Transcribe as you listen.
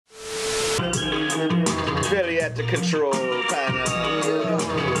Really at the control panel.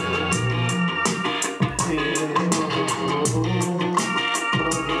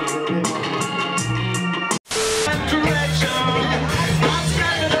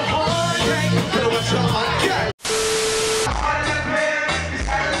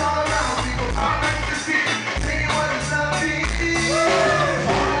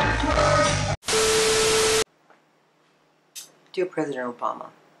 Dear President Obama,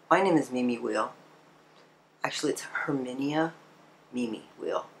 my name is Mimi Weil. Actually, it's Herminia Mimi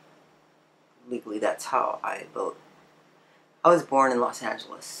Weil. Legally, that's how I vote. I was born in Los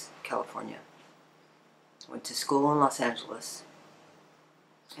Angeles, California. Went to school in Los Angeles.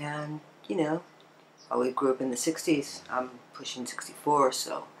 And, you know, I grew up in the 60s. I'm pushing 64,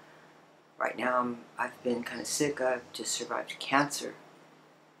 so right now I've been kind of sick. I've just survived cancer.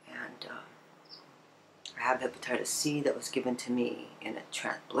 And I have hepatitis C that was given to me in a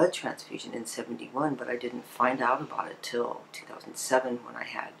blood transfusion in '71, but I didn't find out about it till 2007 when I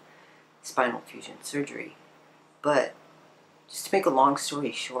had spinal fusion surgery. But just to make a long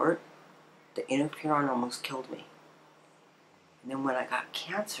story short, the interferon almost killed me. And then when I got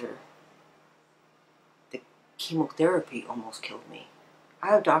cancer, the chemotherapy almost killed me. I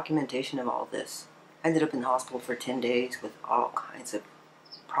have documentation of all this. I ended up in the hospital for 10 days with all kinds of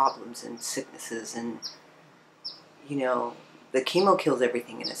problems and sicknesses, and you know, the chemo kills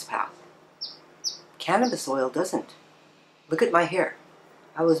everything in its path. Cannabis oil doesn't. Look at my hair.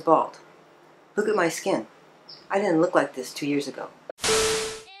 I was bald. Look at my skin. I didn't look like this 2 years ago.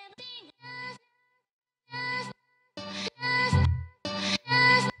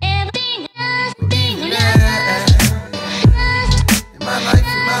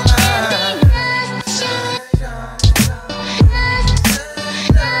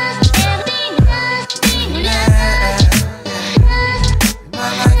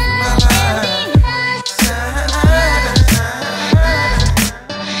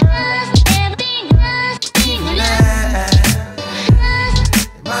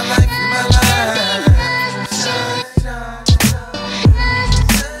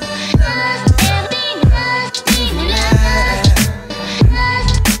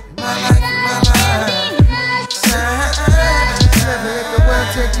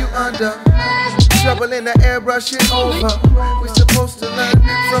 Trouble in the air, brush it over. We're supposed to learn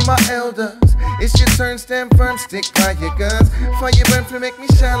from our elders. It's your turn, stand firm, stick by your guns. Fire burn to make me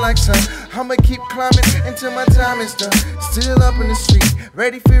shine like sun. I'ma keep climbing until my time is done. Still up in the street,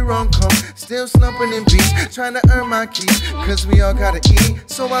 ready for your own come. Still slumping in beats, trying to earn my keys. Cause we all gotta eat,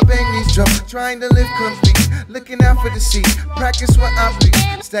 so I bang these drums. Trying to live complete, looking out for the seat. Practice what I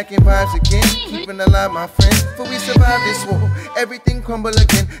preach, stacking vibes again. Keeping alive my friends, for we survive this war. Everything crumble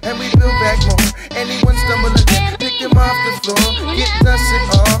again, and we build back more. Anyone stumble again, pick them off the floor. Get dusted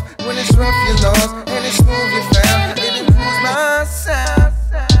off, when it's rough you lost, and it's smooth you found. It improves my sound.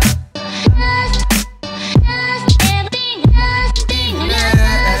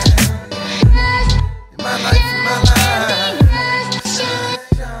 My life, my life.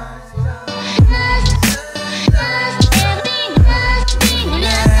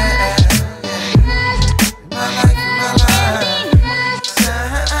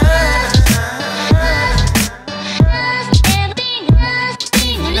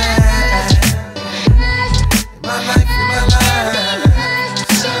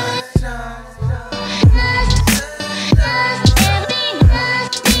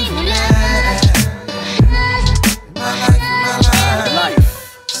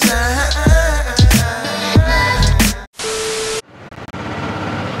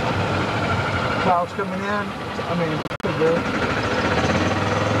 Clouds coming in. I mean, pretty good.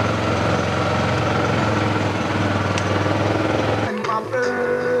 And my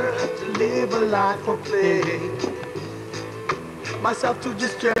bird to live a life of play. Myself to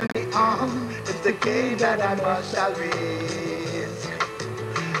just journey on. It's the game that I must shall risk.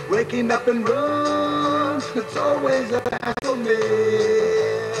 Waking up and run, it's always a battle me.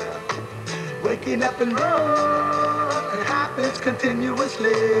 Waking up and run, it happens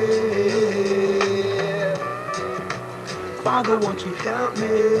continuously. Father, won't you help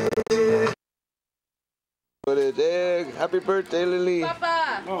me? What is it? Happy birthday, Lily.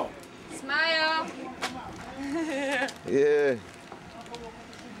 Papa. Oh. Smile. Yeah.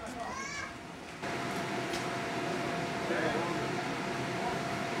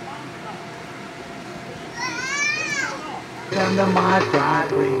 Under my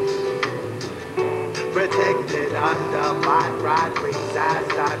bright wings, protected under my bright wings, I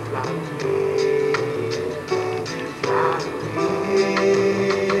start flying.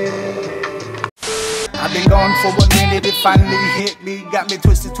 I've been gone for a minute, it finally hit me. Got me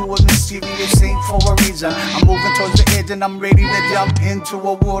twisted to a mysterious saint for a reason. I'm moving towards the edge and I'm ready to jump into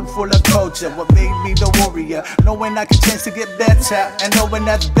a world full of culture. What made me the warrior? Knowing I could chance to get better, and knowing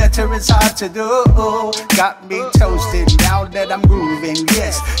that's better is hard to do. Got me toasted now that I'm grooving.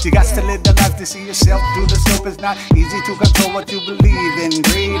 Yes, you got to live the life to see yourself through the scope. It's not easy to control what you believe in.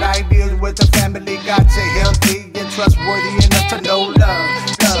 Great ideas with the family got you healthy and trustworthy enough to know love.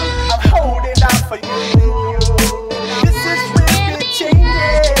 I'm holding out for you.